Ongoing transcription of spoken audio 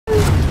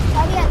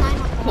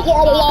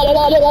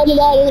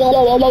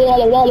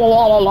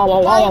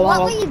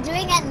what were you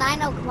doing at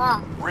 9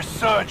 o'clock?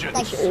 Resurgence.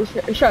 Like,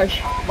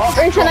 Shush.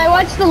 Listen, I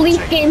watched the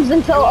Leaf games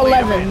until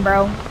 11,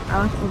 bro.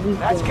 I watched the Leaf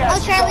games. oh,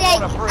 Charlie,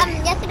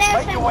 yesterday I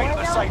was playing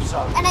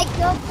Warzone, and I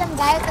killed some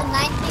guy with a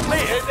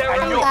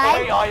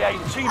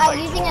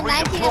 1911, using a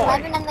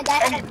 1911, and the guy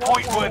had a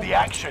point-worthy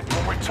action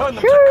will return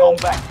them to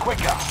combat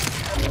quicker.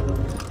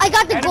 I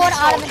got the gold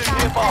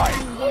automaton.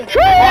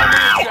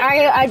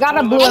 I got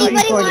a blue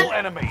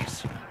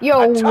enemies.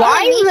 Yo,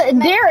 why is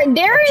Darren's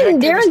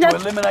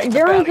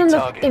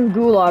in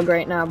Gulag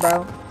right now,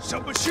 bro.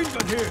 Submachine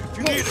gun here if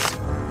you need it.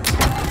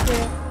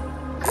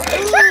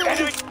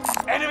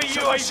 Enemy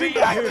UAV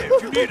active.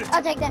 If you need it.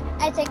 I'll take that.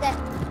 I take that.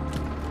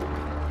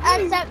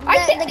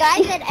 The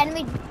guy said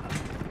enemy.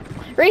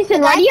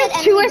 Rayson, why do you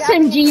have 2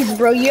 SMGs,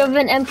 bro? You have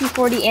an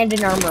MP40 and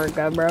an armor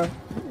gun, bro.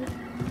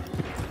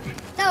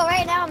 No,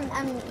 right now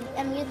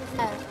I'm using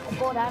a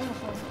gold armor.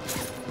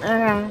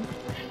 Okay.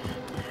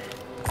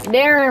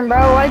 Darren,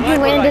 bro, why'd you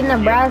land in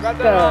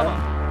Nebraska?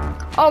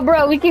 Oh,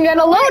 bro, we can get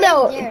a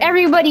loadout.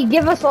 Everybody,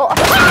 give us a.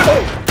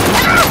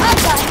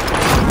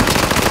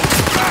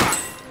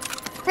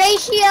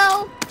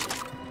 Ratio.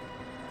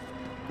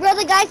 Bro,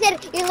 the guy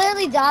said you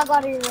literally dog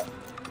water your.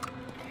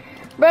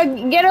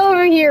 Bro, get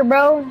over here,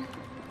 bro.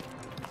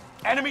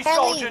 Enemy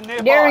soldier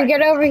nearby. Darren,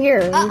 get over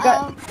here. We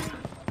got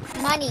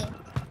money.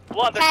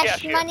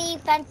 Cash money,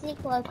 fancy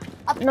clothes.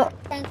 No.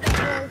 Fancy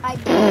clothes.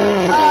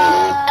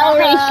 L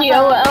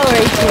ratio.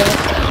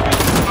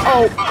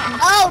 Oh.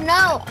 Oh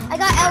no! I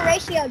got L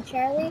ratio,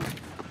 Charlie.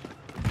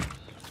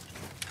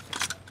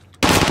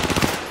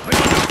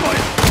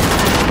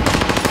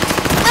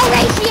 L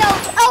ratio.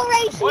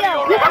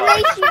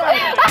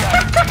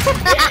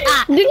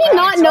 Did you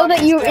not know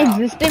that you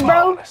existed,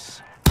 bro?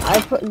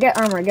 Get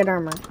armor.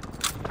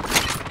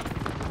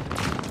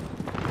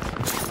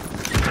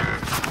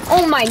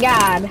 Oh my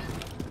god.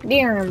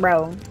 Darren,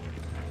 bro.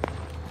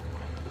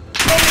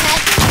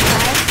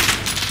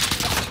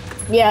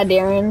 Yeah,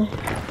 Darren.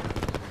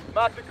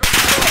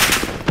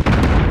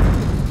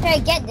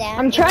 Hey, get down.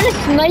 I'm trying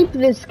to snipe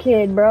this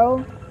kid,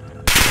 bro.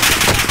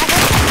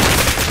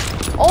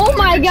 Oh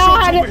my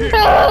god!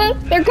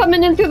 They're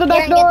coming in through the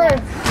back door.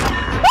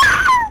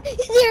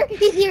 He's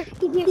here.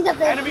 He's up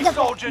there. Enemy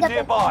soldier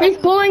nearby. He's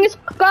pulling his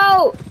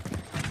scout.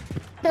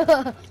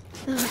 I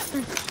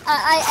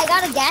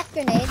got a gas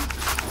grenade.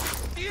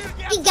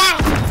 He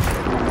got.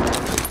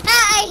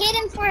 I hit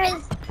him for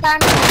his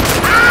diamond.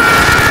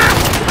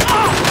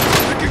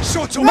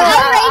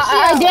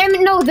 Damn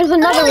it! No, there's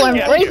another one.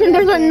 Rayson,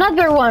 there's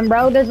another one,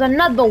 bro. There's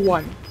another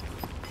one.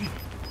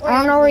 I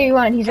don't know where you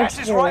went. He's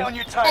upstairs. Right on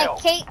your tail.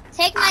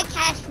 Take my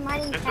cash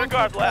money.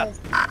 Disregard left.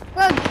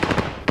 Bro,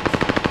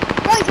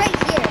 he's right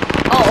here.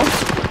 Oh.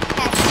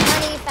 Cash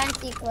money,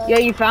 fancy clothes. Yeah,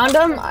 you found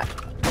him?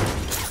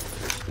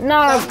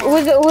 Nah,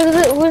 was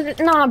it?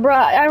 Nah, bro.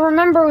 I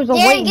remember it was a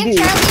white dude.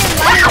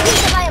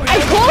 I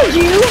told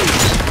you.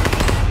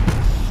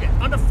 Shit,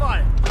 under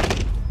fire.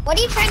 What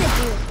are you trying to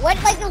do?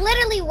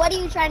 Literally, what are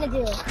you trying to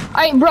do?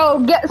 Alright,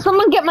 bro.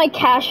 Someone get my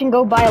cash and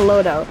go buy a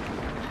loadout.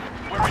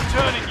 We're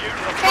returning you to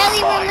the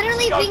Charlie, we're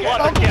literally being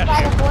focused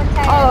by the whole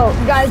entire. Oh,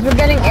 guys, we're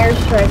getting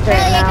airstrike right now.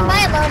 Charlie, I can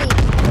buy a loadie.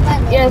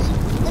 Yes.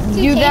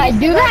 Do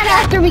that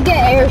after we get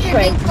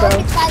airstrike, bro.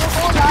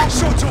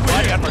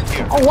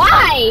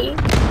 Why?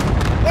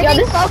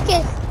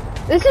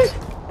 This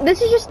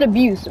is just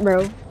abuse,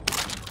 bro.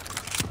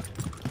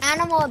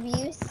 Animal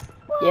abuse.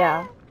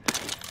 Yeah.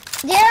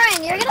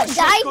 Darren, you're gonna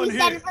die if you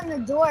stand in front of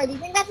the door. Do you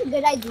think that's a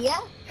good idea?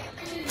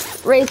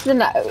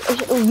 Rayson,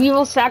 we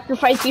will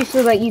sacrifice you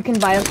so that you can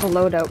buy us a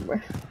loadout, bro.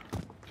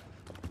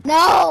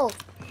 No.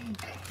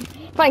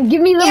 Fine,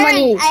 give me the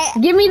money.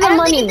 Give me the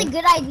money. Think it's a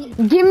good idea.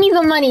 Give me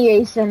the money,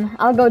 Rayson.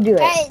 I'll go do it.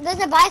 Right, there's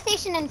a buy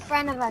station in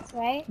front of us,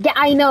 right? Yeah,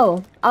 I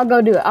know. I'll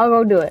go do it.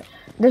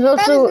 There's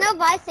also. There's no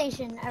buy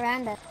station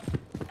around us.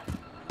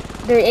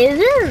 There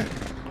isn't.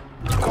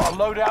 Got a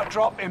loadout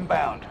drop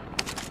inbound.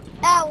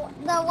 Oh,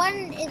 the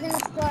one is in the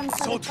storm.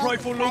 Assault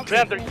rifle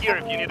located. Here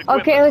if you need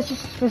equipment. Okay, let's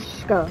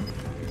just go.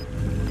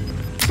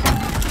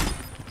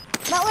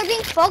 But we're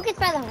being focused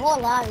by the whole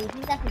lobby. I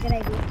think that's a good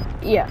idea.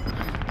 Yeah.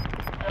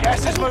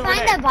 Gas is moving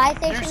in. A buy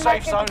station New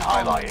safe zone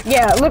highlighted.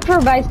 Yeah, look for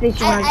a buy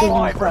station markers and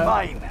Five stuff.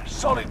 remain.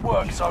 Solid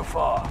work so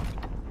far.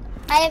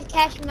 I have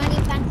cash money,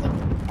 fancy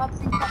box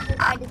and stuff.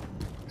 I just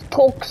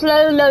Talk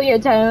slow, low your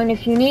tone.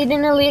 If you need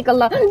an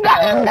illegal Al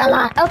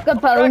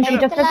Capone, she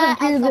defends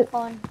to the.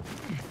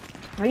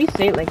 How do you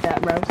say it like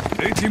that, bro?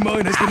 AT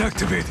mine has been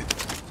activated.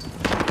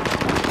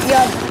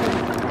 Yup.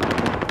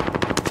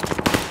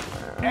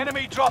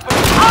 Enemy dropping.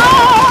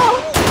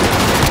 Oh!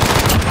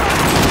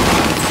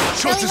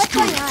 Shot is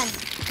good.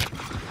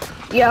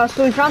 Yeah,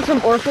 so we found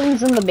some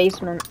orphans in the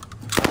basement.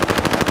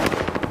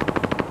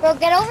 Bro,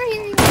 get over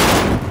here.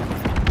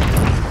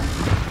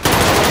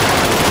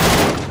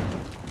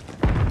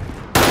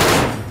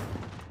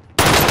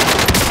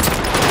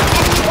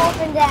 Enemy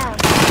orphan down.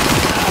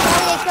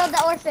 Oh, they killed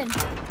the orphan.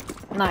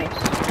 Nice.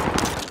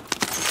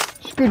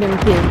 Screw them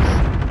kids.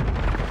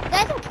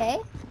 That's okay.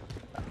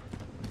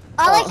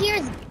 All I hear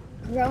is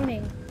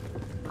groaning.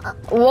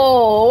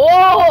 Whoa,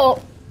 whoa!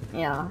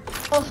 Yeah.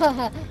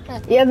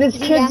 Yeah, this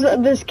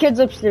kid's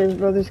upstairs,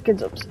 bro. This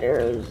kid's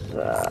upstairs.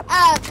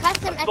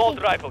 Custom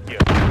Assault rifle here.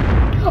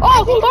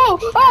 Oh!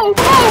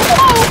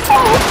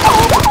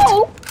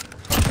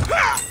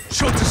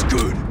 Shot is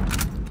good.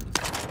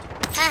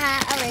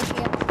 I'll raise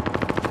you.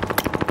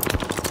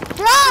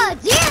 Bro,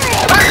 dear!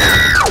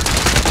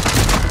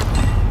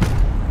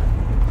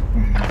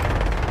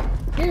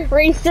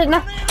 Racing,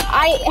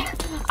 I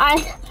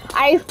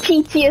have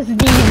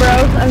PTSD, bro.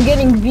 I'm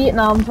getting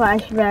Vietnam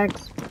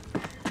flashbacks.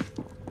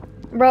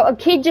 Bro, a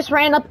kid just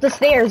ran up the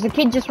stairs.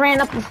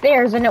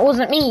 And it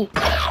wasn't me.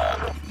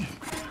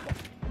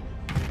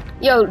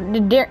 Yo,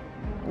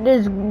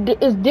 is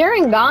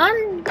Darren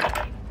gone?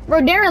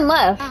 Bro, Darren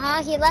left.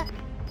 He left.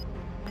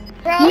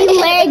 Bro, He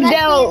lagged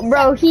out,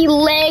 bro. He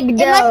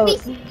lagged out.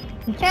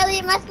 Charlie,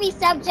 it must be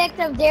subject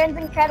of Darren's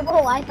incredible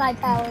Wi-Fi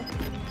power.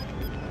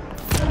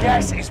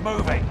 Gas is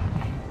moving.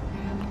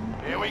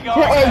 Here we go.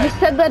 I just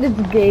said that it's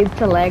gay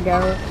to lag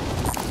out.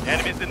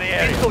 Enemies in the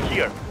area. Still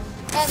here.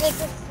 Yeah, there's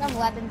just some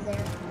weapons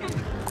there.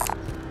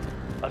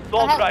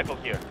 Assault rifle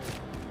here.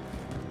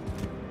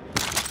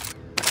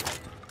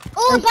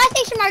 Oh, buy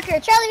station marker,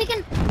 Charlie. We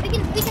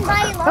can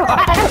buy a lot.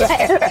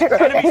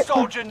 Enemy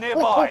soldier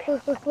nearby. I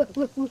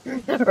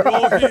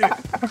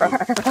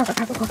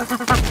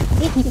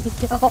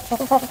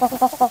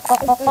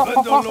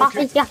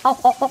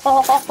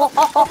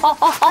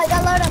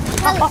got load up.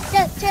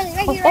 Charlie,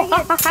 right here.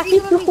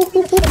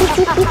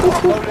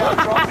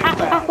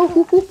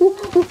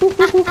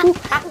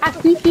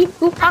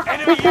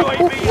 Enemy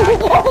UAV.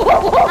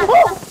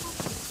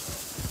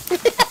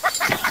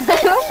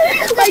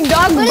 My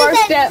dog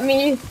barked at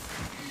me.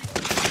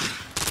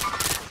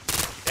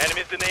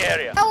 Enemies in the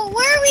area. Oh,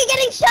 where are we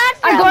getting shot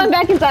from? I'm going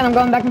back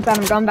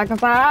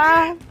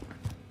inside.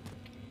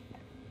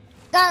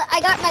 I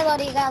got my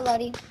loadie. You got a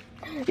loadie.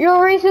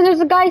 You're racing. There's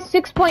a guy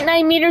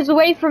 6.9 meters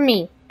away from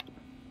me.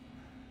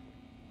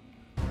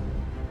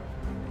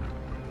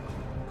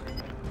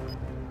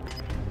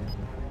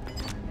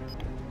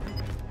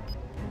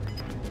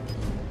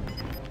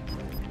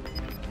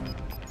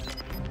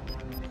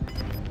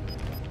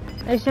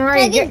 These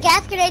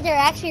gas grenades are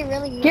actually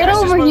really good. Get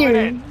over here.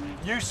 In.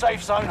 New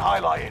safe zone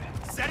highlighted.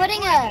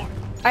 Putting a...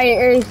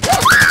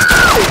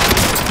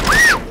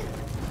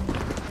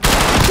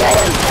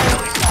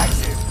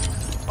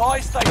 Buy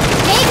station.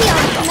 Maybe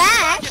on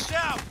Smash.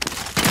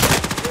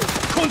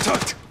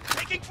 Contact.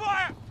 Taking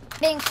fire.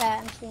 Being fat,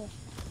 I'm seeing.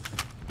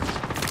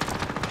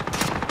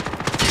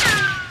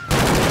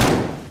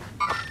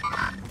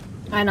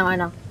 I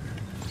know.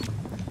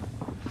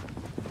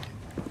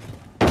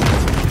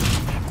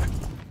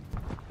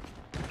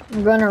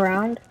 I'm going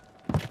around.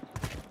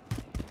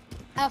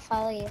 I'll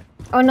follow you.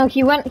 Oh no,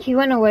 he went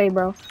away,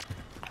 bro.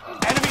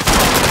 Enemy.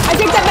 I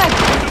take that back.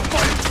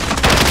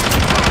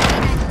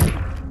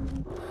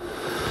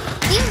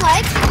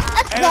 Teamwork.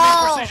 Let's Enemy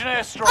go. precision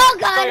airstrike. Oh,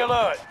 God. Stay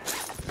alert.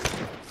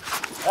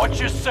 Watch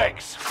your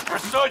six.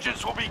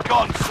 Resurgence will be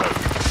gone soon.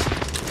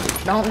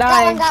 Don't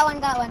die. Got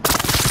one.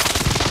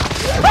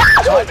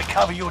 Time to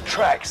cover your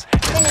tracks.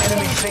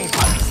 Enemy team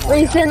hunting for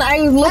you. Listen, I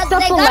looked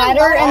up the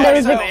ladder and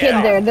there's a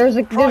kid there. There's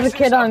a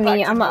kid on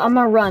me.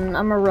 I'ma run.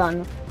 I'm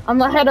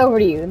gonna head over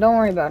to you. Don't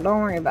worry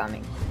about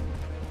me.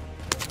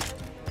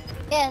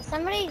 Yeah,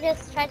 somebody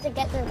just tried to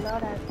get their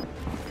load out.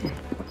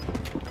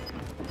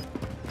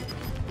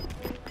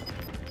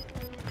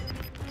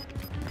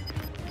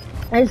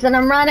 Listen,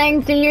 I'm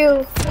running to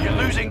you. You're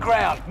losing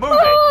ground. Move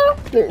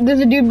it.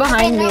 There's a dude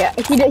behind me.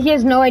 He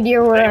has no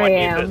idea where I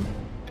am.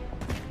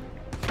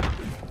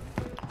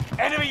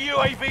 Enemy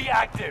UAV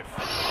active.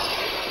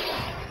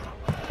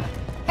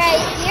 Hey,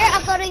 you're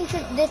uploading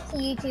this to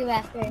YouTube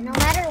after, no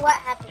matter what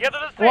happens.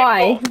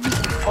 Why?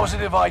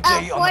 Positive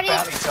ID on the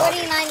bounty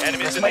 49 target.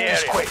 Let's make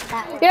this quick.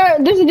 Yeah,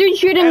 there's a dude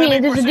shooting me. Enemy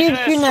There's a dude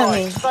precision shooting at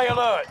airstrike. me. Stay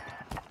alert.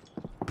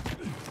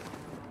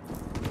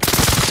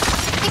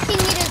 16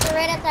 meters are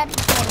right outside the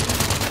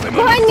building.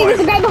 Behind me, there's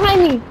a guy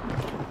behind me.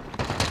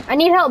 I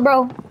need help,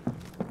 bro. 2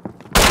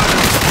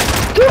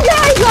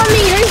 guys on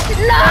me.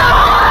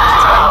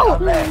 No!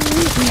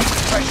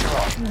 Pressure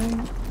on.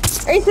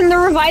 Ethan, they're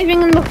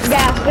reviving in the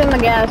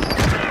gas.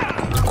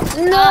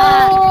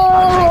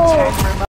 No!